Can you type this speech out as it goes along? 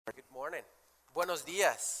morning. Buenos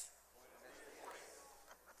días.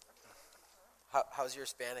 How's your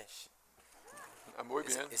Spanish? Muy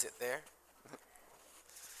bien. Is it there?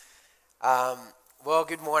 Well,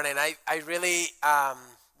 good morning. I really,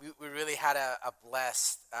 we really had a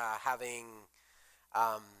blessed having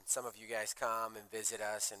some of you guys come and visit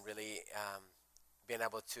us and really being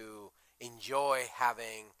able to enjoy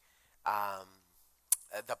having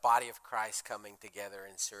the body of Christ coming together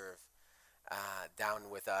and serve down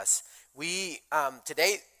with us. We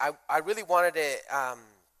today, I really wanted to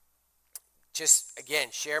just again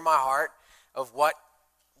share my heart of what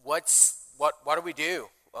do we do?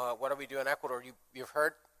 What do we do in Ecuador? You've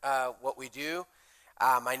heard what we do.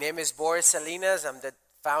 My name is Boris Salinas. I'm the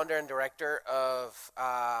founder and director of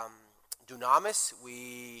Dunamis.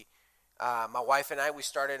 My wife and I, we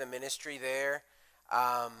started a ministry there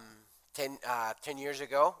 10 years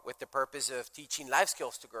ago with the purpose of teaching life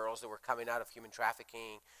skills to girls that were coming out of human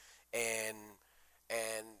trafficking, and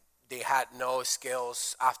they had no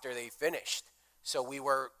skills after they finished. So we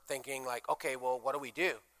were thinking like, okay, well, what do we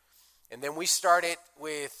do? And then we started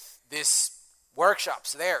with these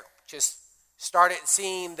workshops there, just started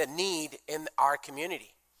seeing the need in our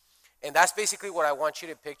community. And that's basically what I want you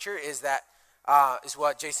to picture is that, is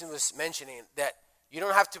what Jason was mentioning, that you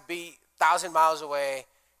don't have to be 1,000 miles away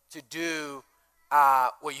to do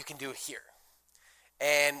what you can do here.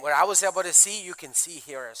 And what I was able to see, you can see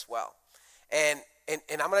here as well. And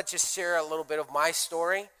I'm going to just share a little bit of my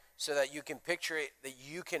story so that you can picture it, that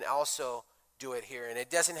you can also do it here. And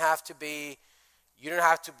it doesn't have to be, you don't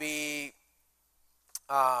have to be,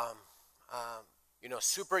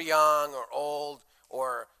 super young or old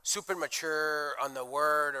or super mature on the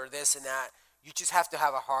word or this and that. You just have to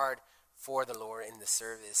have a heart for the Lord in the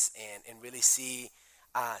service and really seek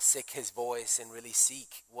his voice and really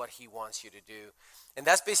seek what he wants you to do. And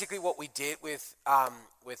that's basically what we did with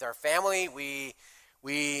our family. We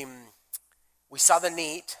saw the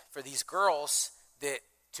need for these girls that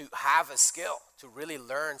to have a skill, to really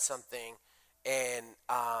learn something, and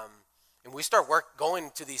we start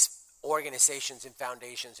going to these organizations and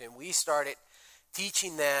foundations, and we started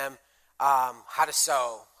teaching them how to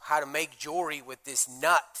sew, how to make jewelry with this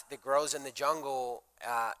nut that grows in the jungle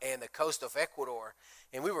and the coast of Ecuador.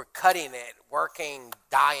 And we were cutting it, working,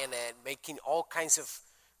 dyeing it, making all kinds of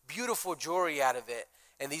beautiful jewelry out of it.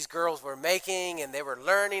 And these girls were making, and they were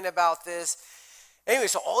learning about this. Anyway,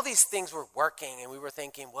 so all these things were working, and we were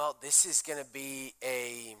thinking, well, this is going to be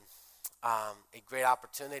a great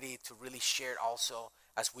opportunity to really share also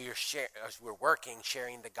as we're working,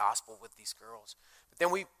 sharing the gospel with these girls. But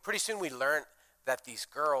then pretty soon we learned that these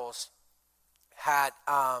girls had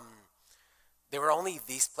they were only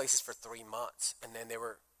these places for 3 months, and then they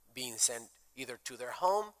were being sent either to their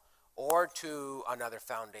home or to another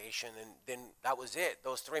foundation, and then that was it.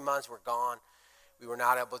 Those 3 months were gone. We were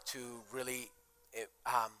not able to really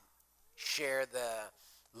share the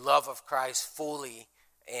love of Christ fully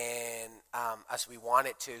and as we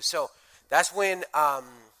wanted to. So that's when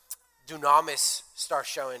Dunamis starts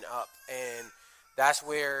showing up, and that's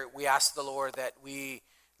where we asked the Lord that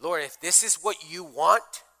Lord, if this is what you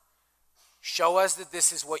want, show us that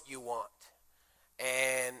this is what you want.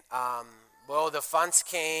 And the funds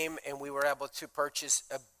came, and we were able to purchase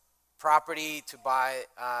a property to buy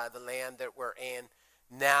the land that we're in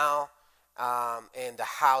now. And the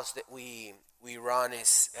house that we run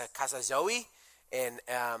is Casa Zoe, and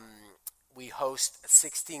we host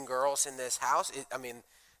 16 girls in this house.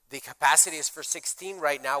 The capacity is for 16.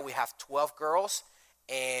 Right now we have 12 girls,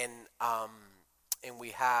 and we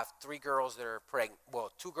have 3 girls that are pregnant.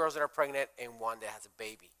 Well, 2 girls that are pregnant and 1 that has a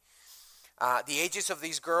baby. The ages of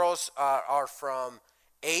these girls are from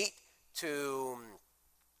 8 to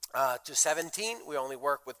 17. We only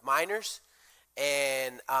work with minors,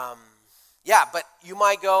 and but you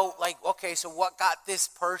might go like, okay, so what got this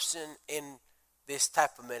person in this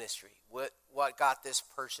type of ministry? What got this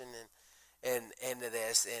person into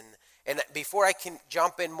this? And before I can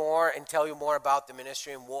jump in more and tell you more about the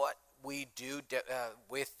ministry and what we do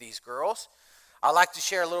with these girls, I'd like to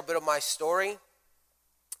share a little bit of my story.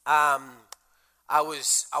 I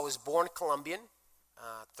was born Colombian,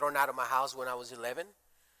 thrown out of my house when I was 11,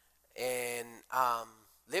 and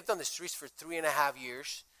lived on the streets for 3.5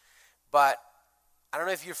 years. But I don't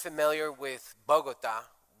know if you're familiar with Bogota.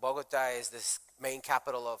 Bogota is this main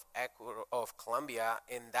capital of Ecuador, of Colombia,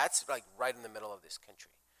 and that's like right in the middle of this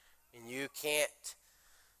country. And you can't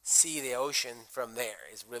see the ocean from there.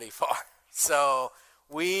 It's really far. So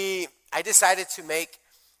I decided to make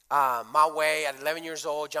my way at 11 years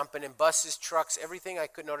old, jumping in buses, trucks, everything I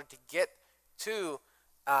could in order to get to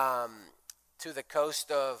the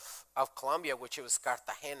coast of Colombia, which it was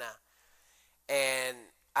Cartagena. And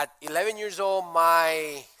at 11 years old,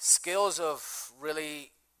 my skills of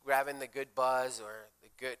really grabbing the good buzz or the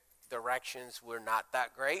good directions were not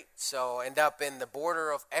that great. So I ended up in the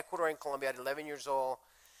border of Ecuador and Colombia at 11 years old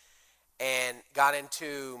and got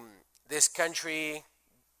into this country,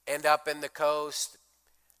 end up in the coast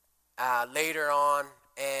later on.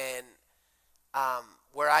 And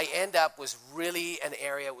where I end up was really an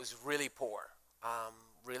area that was really poor.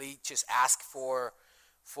 Really just ask for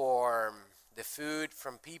the food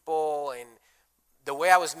from people. And the way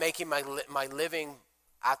I was making my living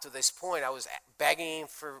after this point, I was begging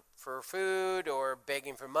for food or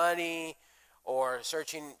begging for money or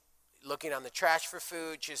searching, looking on the trash for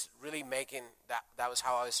food, just really making that was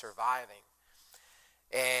how I was surviving.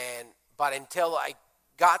 But until I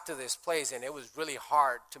got to this place, and it was really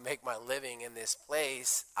hard to make my living in this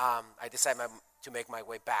place, I decided to make my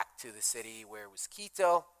way back to the city where it was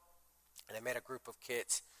Quito, and I met a group of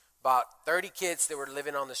kids, about 30 kids that were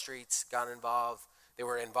living on the streets, got involved. They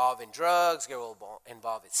were involved in drugs, they were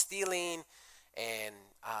involved in stealing, and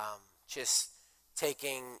just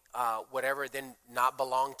taking whatever did not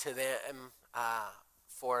belong to them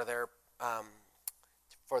for their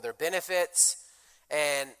benefits.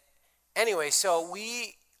 And anyway, so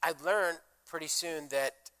I learned pretty soon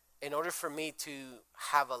that in order for me to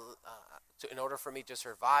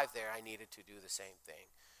survive there, I needed to do the same thing.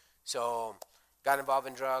 So got involved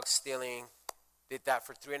in drugs, stealing, did that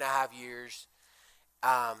for 3.5 years,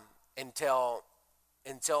 until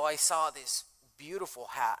I saw this beautiful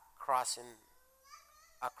hat crossing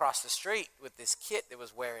across the street with this kid that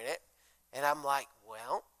was wearing it, and I'm like,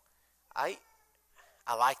 well, I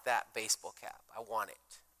like that baseball cap. I want it.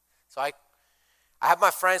 So I have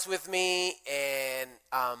my friends with me, and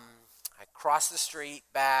I crossed the street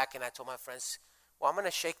back, and I told my friends, well, I'm going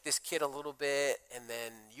to shake this kid a little bit, and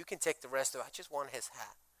then you can take the rest of it. I just want his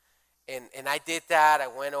hat. And I did that. I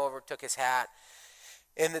went over, took his hat.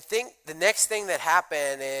 And the next thing that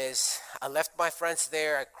happened is I left my friends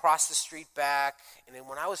there. I crossed the street back. And then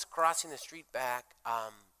when I was crossing the street back,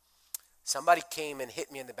 somebody came and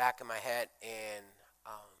hit me in the back of my head, and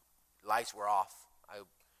lights were off. I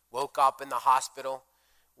woke up in the hospital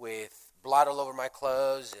with blood all over my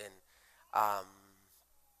clothes, and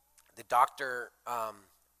the doctor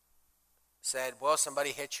said, well, somebody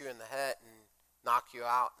hit you in the head and knocked you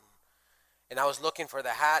out. And I was looking for the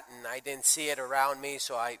hat, and I didn't see it around me,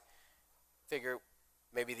 so I figured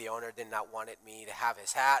maybe the owner did not want me to have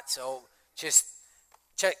his hat. So just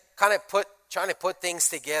trying to put things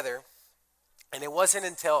together. And it wasn't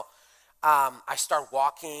until I started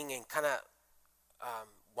walking and kind of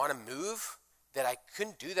want to move that I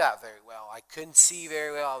couldn't do that very well. I couldn't see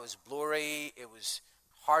very well. I was blurry. It was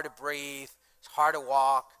hard to breathe. It's hard to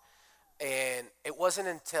walk. And it wasn't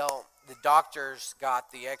until the doctors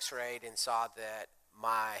got the x-ray and saw that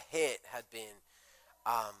my head had been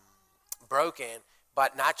broken,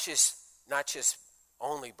 but not just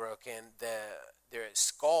only broken. The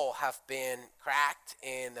skull have been cracked,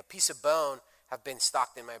 and a piece of bone have been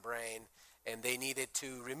stuck in my brain, and they needed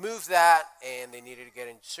to remove that, and they needed to get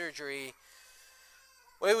into surgery.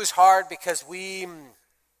 Well, it was hard because we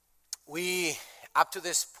up to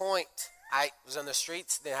this point, I was on the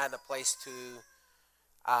streets. They had a place to.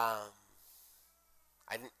 I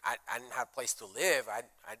didn't have a place to live. I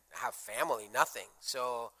have family, nothing.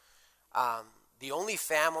 So the only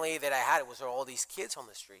family that I had was all these kids on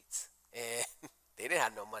the streets, and they didn't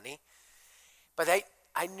have no money. But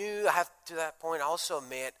I knew I have to that point also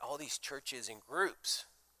met all these churches and groups,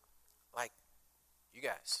 like you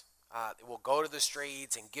guys. They will go to the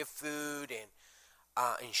streets and give food and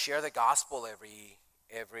share the gospel every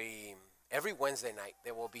Wednesday night.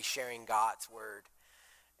 They will be sharing God's word.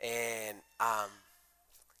 And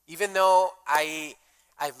even though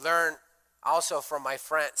I've learned also from my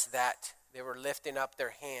friends that they were lifting up their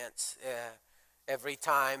hands every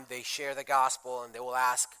time they share the gospel, and they will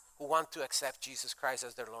ask who want to accept Jesus Christ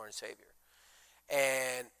as their Lord and Savior.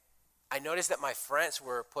 And I noticed that my friends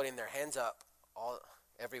were putting their hands up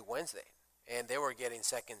every Wednesday, and they were getting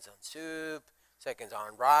seconds on soup, seconds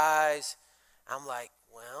on rice. I'm like,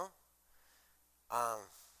 well, I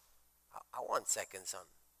want seconds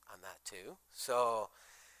on that too. So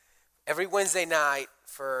every Wednesday night,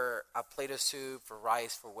 for a plate of soup, for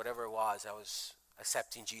rice, for whatever it was, I was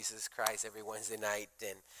accepting Jesus Christ every Wednesday night.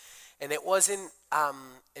 And it wasn't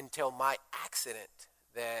until my accident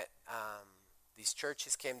that these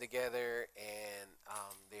churches came together, and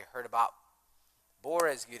they heard about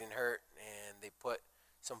Boris getting hurt, and they put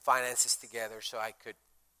some finances together so I could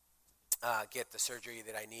get the surgery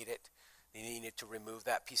that I needed. They needed to remove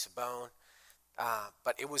that piece of bone.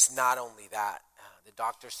 But it was not only that. The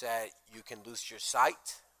doctor said you can lose your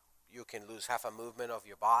sight, you can lose half a movement of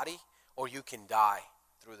your body, or you can die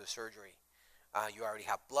through the surgery. You already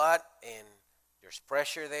have blood, and there's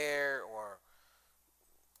pressure there, or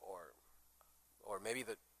maybe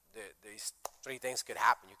these three things could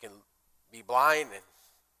happen. You can be blind and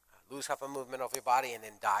lose half a movement of your body, and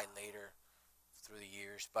then die later through the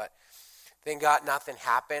years. But thank God nothing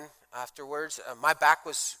happened afterwards. My back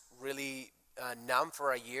was really numb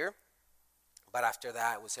for a year, but after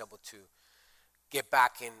that I was able to get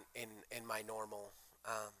back in my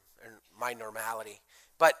my normality.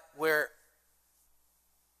 But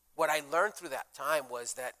what I learned through that time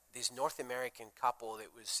was that this North American couple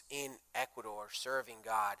that was in Ecuador serving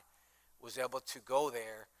God was able to go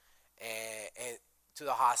there and to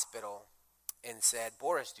the hospital and said,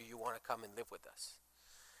 "Boris, do you want to come and live with us?"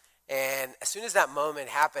 And as soon as that moment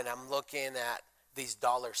happened, I'm looking at these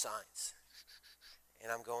dollar signs,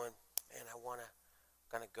 and I'm going, "Man, I'm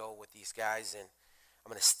gonna go with these guys, and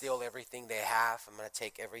I'm gonna steal everything they have. I'm gonna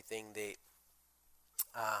take everything they."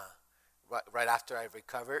 Right after I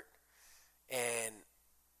recovered, and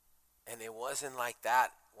it wasn't like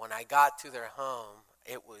that. When I got to their home,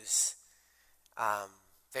 it was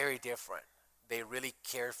very different. They really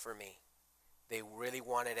cared for me. They really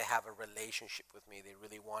wanted to have a relationship with me. They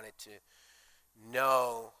really wanted to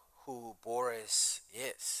know who Boris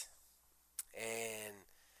is, and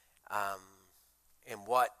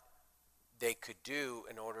what they could do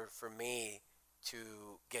in order for me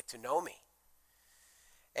to get to know me.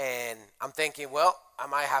 And I'm thinking, well, I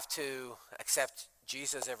might have to accept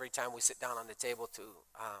Jesus every time we sit down on the table to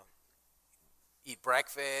eat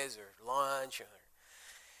breakfast or lunch.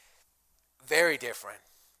 Very different.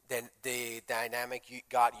 Then the dynamic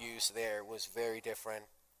God used there was very different.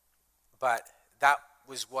 But that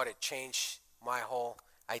was what it changed my whole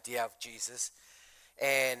idea of Jesus.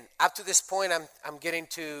 And up to this point, I'm getting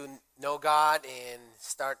to know God and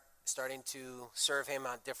starting to serve Him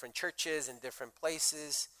at different churches and different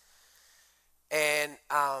places. And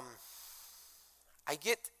I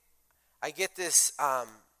get this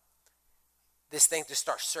this thing to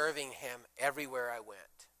start serving Him everywhere I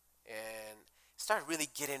went, and started really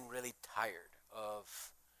getting really tired of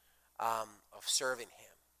serving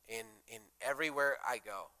Him in everywhere I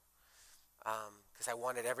go, because I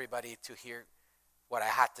wanted everybody to hear what I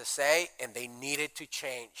had to say, and they needed to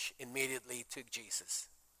change immediately to Jesus.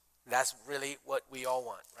 That's really what we all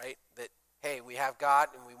want, right? That, hey, we have God,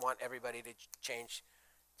 and we want everybody to change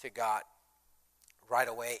to God right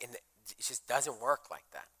away, and it just doesn't work like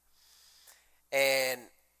that. And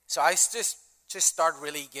so I just started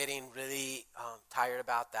really getting really tired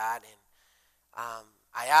about that, and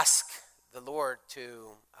I asked the Lord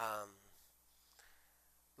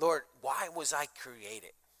Lord, why was I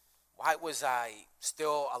created? Why was I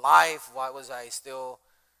still alive? Why was I still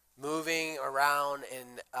moving around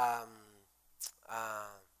in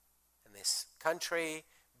this country,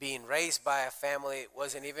 being raised by a family? It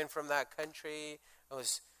wasn't even from that country. It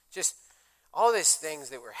was just all these things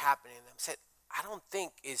that were happening. I said, I don't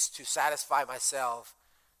think it's to satisfy myself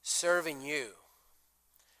serving you,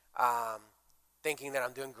 thinking that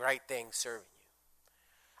I'm doing great things serving you.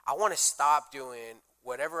 I want to stop doing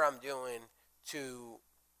whatever I'm doing to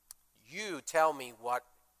you tell me what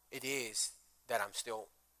it is that I'm still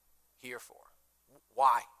here for.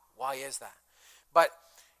 Why? Why is that? But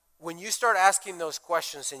when you start asking those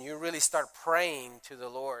questions and you really start praying to the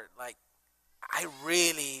Lord, like, I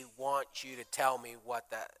really want you to tell me what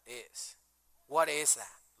that is. What is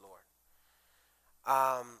that, Lord?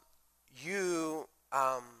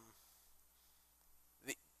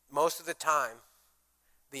 Most of the time,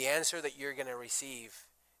 the answer that you're going to receive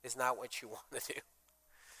is not what you want to do.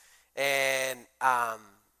 And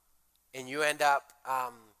you end up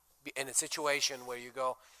in a situation where you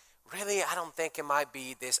go, really, I don't think it might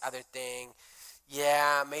be this other thing.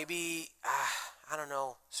 Yeah, maybe, I don't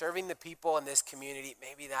know, serving the people in this community,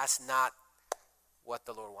 maybe that's not what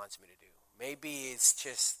the Lord wants me to do. Maybe it's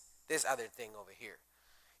just this other thing over here.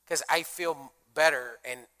 Because I feel better,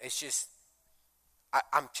 and it's just,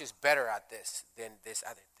 I'm just better at this than this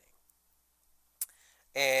other thing.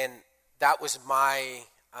 And that was my,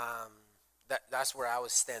 that's where I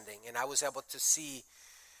was standing. And I was able to see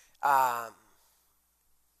all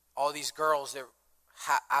these girls that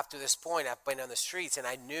after this point, I've been on the streets, and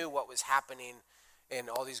I knew what was happening, and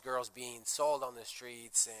all these girls being sold on the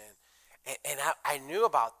streets, and I knew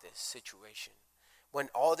about this situation. When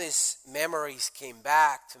all these memories came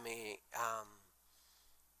back to me,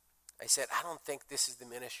 I said, I don't think this is the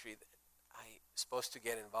ministry that I'm supposed to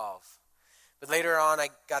get involved. But later on, I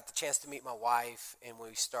got the chance to meet my wife, and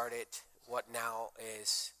we started what now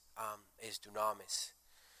is is Dunamis,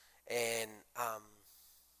 and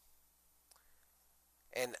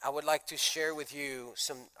I would like to share with you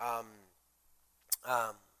some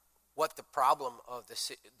what the problem of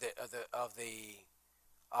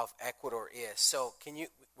of Ecuador is. So can you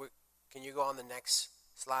go on the next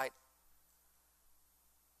slide?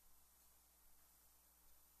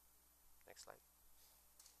 Next slide.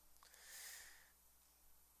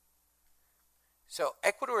 So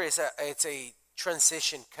Ecuador is a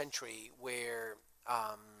transition country where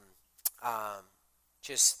um,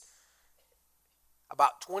 just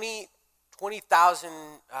about 20,000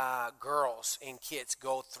 girls and kids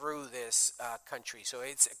go through this country. So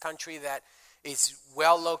it's a country that is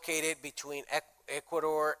well located between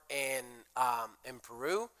Ecuador and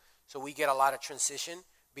Peru. So we get a lot of transition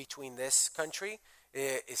between this country.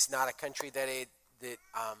 It's not a country that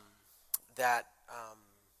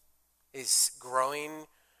is growing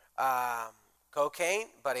cocaine,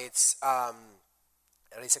 but it's a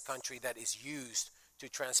country that is used to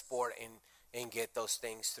transport and get those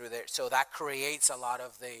things through there. So that creates a lot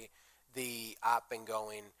of the up and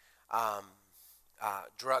going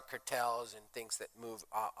drug cartels and things that move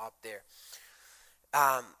up there.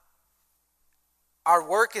 Our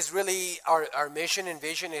work is really, our mission and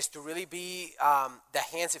vision is to really be the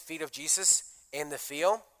hands and feet of Jesus in the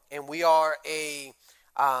field. And we are a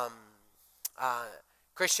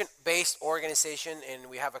Christian-based organization, and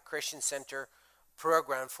we have a Christian center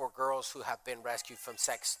program for girls who have been rescued from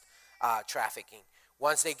sex trafficking.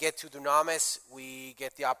 Once they get to Dunamis, we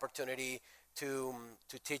get the opportunity to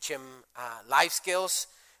teach them life skills.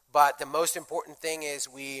 But the most important thing is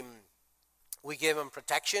we give them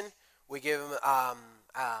protection. We give them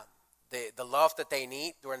the love that they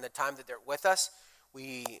need during the time that they're with us.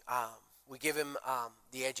 We give them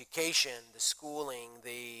the education, the schooling,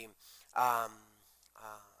 the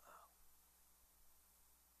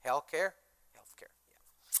healthcare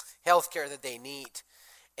that they need.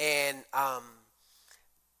 And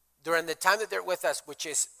during the time that they're with us, which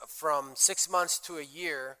is from 6 months to a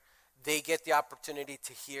year, they get the opportunity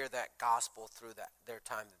to hear that gospel through their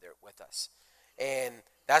time that they're with us. And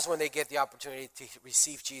that's when they get the opportunity to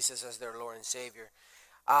receive Jesus as their Lord and Savior.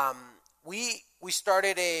 We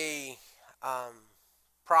started a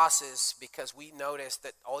process because we noticed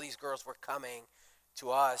that all these girls were coming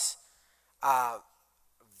to us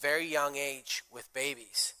very young age with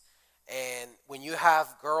babies. And when you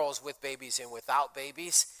have girls with babies and without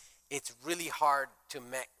babies, it's really hard to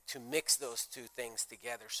mix those two things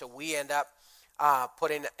together. So we end up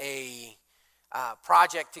putting a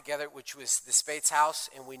project together, which was the Spates House,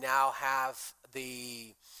 and we now have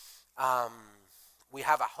we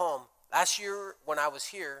have a home. Last time when I was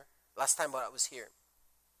here,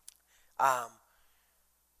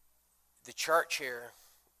 the church here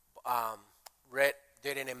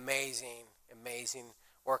did an amazing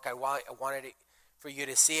work. I wanted it for you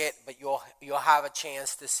to see it, but you'll have a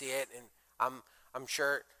chance to see it, and I'm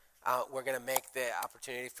sure we're going to make the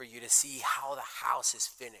opportunity for you to see how the house is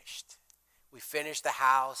finished. We finished the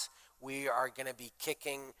house. We are going to be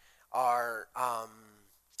kicking our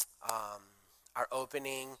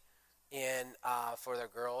opening in for the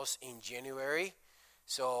girls in January.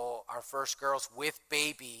 So our first girls with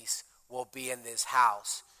babies will be in this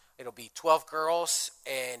house. It'll be 12 girls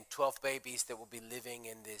and 12 babies that will be living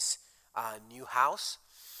in this new house,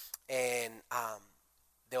 and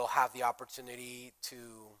they'll have the opportunity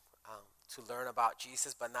to learn about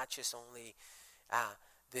Jesus, but not just only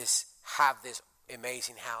have this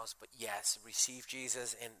amazing house, but yes, receive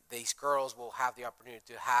Jesus. And these girls will have the opportunity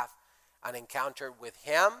to have an encounter with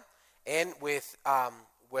Him and with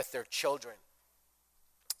their children.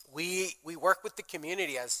 We work with the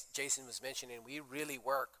community, as Jason was mentioning. We really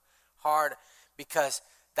work hard because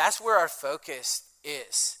that's where our focus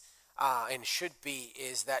is and should be,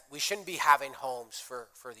 is that we shouldn't be having homes for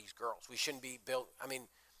these girls. We shouldn't be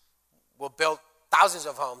we'll build thousands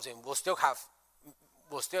of homes, and we'll still have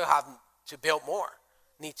to build more,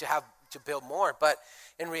 build more. But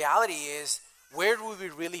in reality is, where do we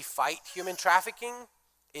really fight human trafficking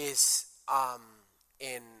is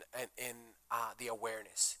in the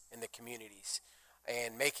awareness in the communities,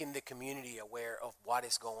 and making the community aware of what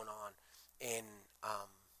is going on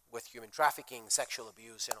with human trafficking, sexual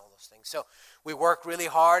abuse, and all those things. So we work really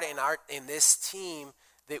hard, and this team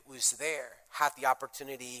that was there had the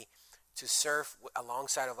opportunity to serve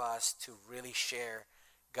alongside of us to really share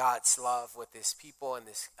God's love with these people and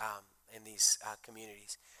these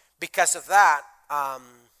communities. Because of that,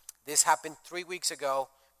 this happened 3 weeks ago.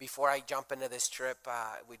 Before I jump into this trip,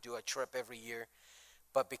 we do a trip every year.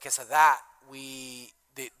 But because of that,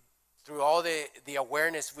 through all the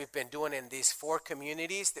awareness we've been doing in these 4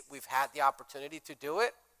 communities that we've had the opportunity to do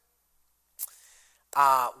it,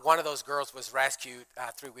 one of those girls was rescued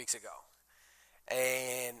 3 weeks ago.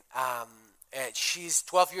 And she's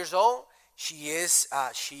 12 years old. She is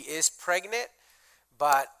pregnant,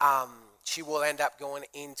 but she will end up going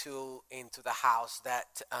into the house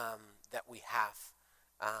that we have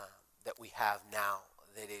now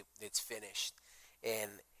that it's finished,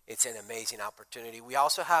 and it's an amazing opportunity. We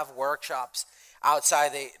also have workshops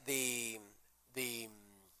outside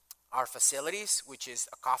our facilities, which is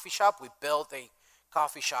a coffee shop. We built a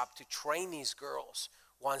coffee shop to train these girls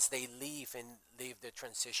once they leave the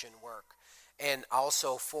transition work, and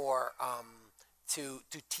also for to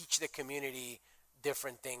teach the community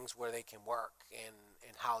different things where they can work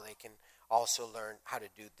and how they can also learn how to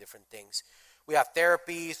do different things. We have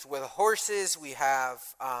therapies with horses. We have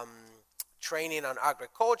training on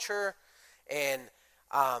agriculture, and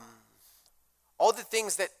all the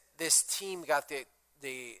things that this team got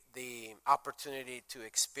the opportunity to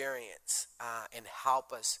experience and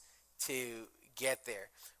help us to get there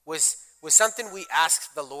was something we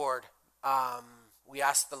asked the Lord. We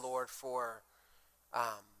asked the Lord for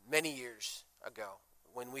many years ago.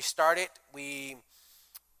 When we started, we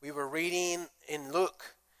were reading in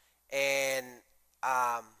Luke, and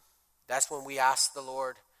that's when we asked the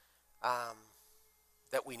Lord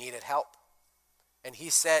that we needed help, and He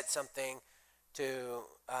said something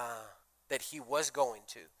that He was going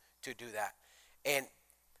to do that.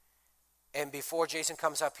 And before Jason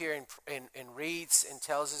comes up here and reads and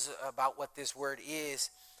tells us about what this word is,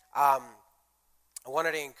 I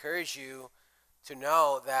wanted to encourage you to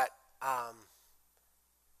know that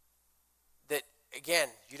that again,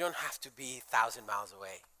 you don't have to be 1,000 miles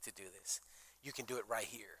away to do this. You can do it right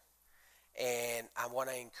here. And I want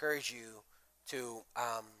to encourage you to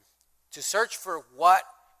search for what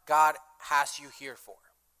God has you here for.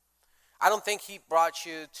 I don't think He brought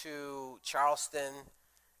you to Charleston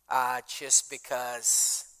just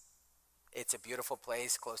because it's a beautiful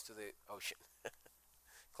place close to the ocean,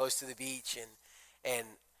 close to the beach, and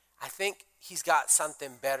I think He's got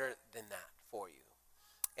something better than that for you.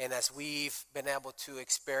 And as we've been able to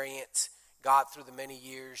experience God through the many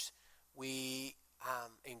years, we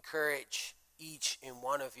encourage each and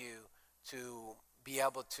one of you to be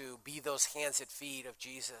able to be those hands and feet of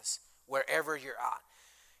Jesus wherever you're at.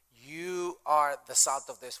 You are the salt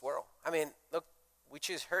of this world. I mean, look, we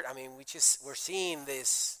just heard. I mean, we're seeing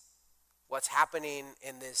this, what's happening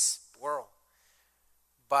in this world.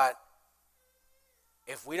 But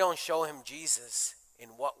if we don't show Him Jesus in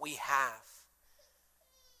what we have,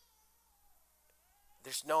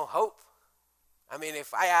 there's no hope. I mean,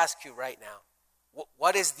 if I ask you right now,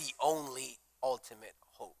 what is the only ultimate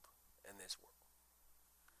hope in this world?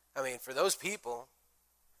 I mean, for those people,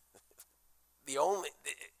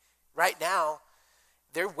 right now,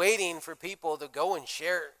 they're waiting for people to go and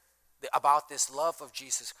share about this love of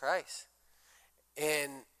Jesus Christ.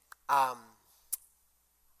 And I'm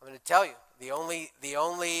going to tell you, the only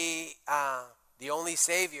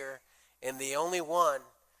Savior and the only one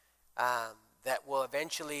that will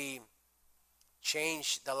eventually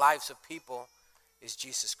change the lives of people is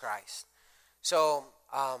Jesus Christ. So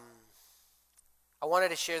I wanted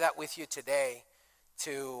to share that with you today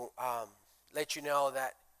to let you know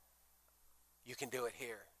that you can do it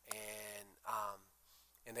here,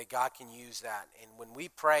 and that God can use that. And when we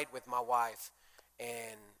prayed with my wife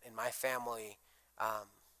and my family,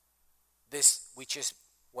 we just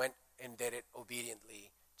went and did it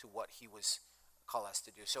obediently to what He was called us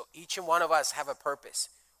to do. So each and one of us have a purpose.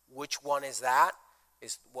 Which one is that?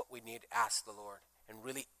 Is what we need to ask the Lord and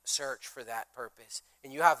really search for that purpose.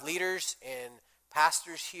 And you have leaders and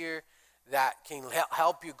pastors here that can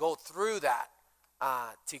help you go through that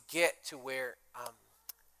to get to where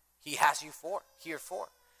He has you here for.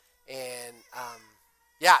 And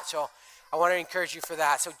so I want to encourage you for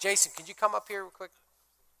that. So Jason, could you come up here real quick?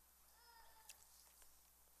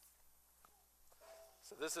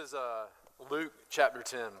 So this is Luke chapter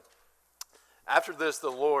 10. After this, the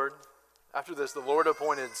Lord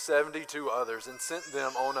appointed 72 others and sent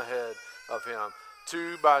them on ahead of Him,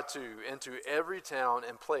 2 by 2, into every town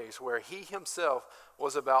and place where He Himself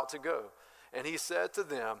was about to go. And He said to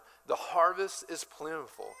them, "The harvest is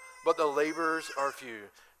plentiful, but the laborers are few.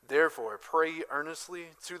 Therefore, pray earnestly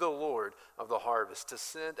to the Lord of the harvest to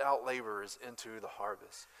send out laborers into the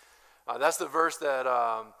harvest." That's the verse that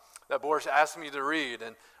Boris asked me to read.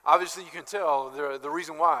 And obviously you can tell the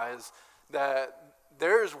reason why is that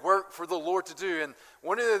there's work for the Lord to do. And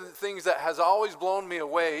one of the things that has always blown me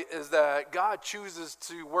away is that God chooses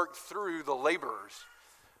to work through the laborers.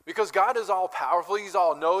 Because God is all powerful, he's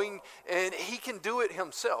all knowing, and he can do it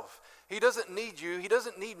himself. He doesn't need you, he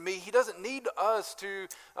doesn't need me, he doesn't need us to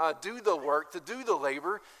do the work, to do the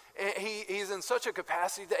labor. And he's in such a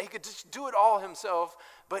capacity that he could just do it all himself,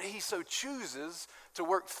 but he so chooses to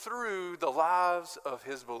work through the lives of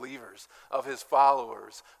his believers, of his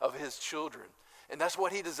followers, of his children. And that's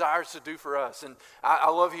what he desires to do for us. And I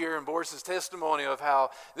love hearing Boris's testimony of how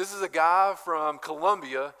this is a guy from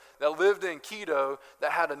Colombia that lived in Quito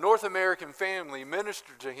that had a North American family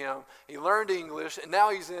minister to him. He learned English, and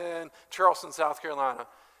now he's in Charleston, South Carolina.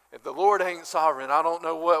 If the Lord ain't sovereign, I don't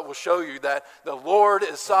know what will show you that the Lord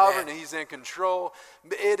is sovereign and he's in control.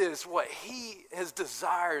 It is what his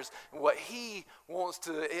desires, what he wants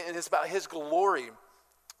to, and it's about his glory.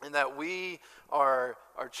 And that we are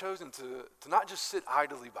chosen to not just sit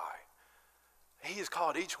idly by. He has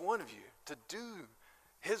called each one of you to do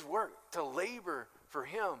his work, to labor for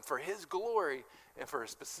him, for his glory, and for a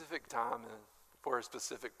specific time and for a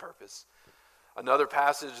specific purpose. Another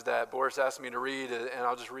passage that Boris asked me to read, and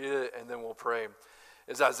I'll just read it and then we'll pray,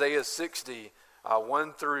 is Isaiah 60,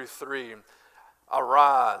 1 through 3.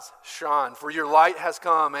 Arise, shine, for your light has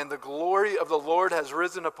come, and the glory of the Lord has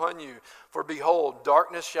risen upon you. For behold,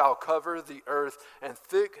 darkness shall cover the earth, and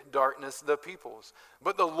thick darkness the peoples.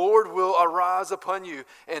 But the Lord will arise upon you,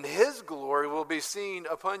 and his glory will be seen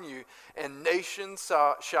upon you, and nations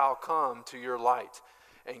shall come to your light,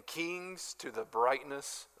 and kings to the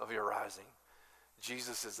brightness of your rising.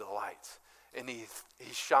 Jesus is the light, and he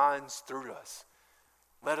shines through us.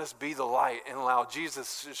 Let us be the light and allow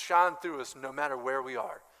Jesus to shine through us no matter where we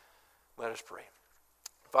are. Let us pray.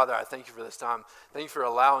 Father, I thank you for this time. Thank you for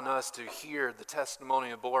allowing us to hear the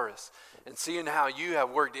testimony of Boris and seeing how you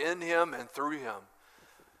have worked in him and through him.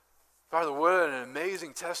 Father, what an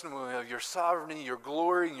amazing testimony of your sovereignty, your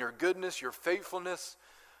glory, and your goodness, your faithfulness.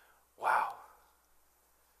 Wow.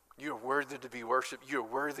 You are worthy to be worshiped. You are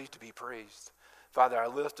worthy to be praised. Father, I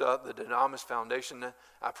lift up the Dunamis Foundation.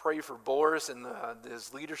 I pray for Boris and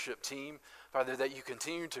his leadership team, Father, that you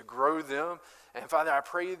continue to grow them. And Father, I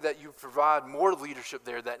pray that you provide more leadership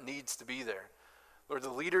there that needs to be there. Lord, the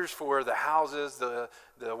leaders for the houses, the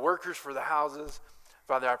workers for the houses,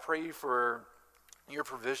 Father, I pray for your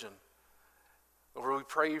provision. Lord, we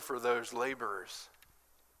pray for those laborers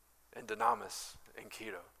in Dunamis and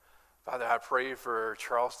Quito. Father, I pray for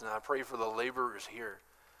Charleston. I pray for the laborers here.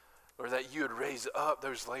 Lord, that you would raise up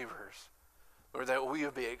those laborers. Lord, that we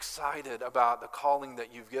would be excited about the calling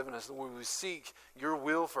that you've given us. Lord, we would seek your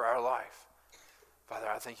will for our life. Father,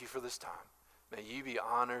 I thank you for this time. May you be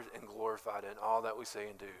honored and glorified in all that we say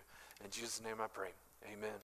and do. In Jesus' name I pray. Amen.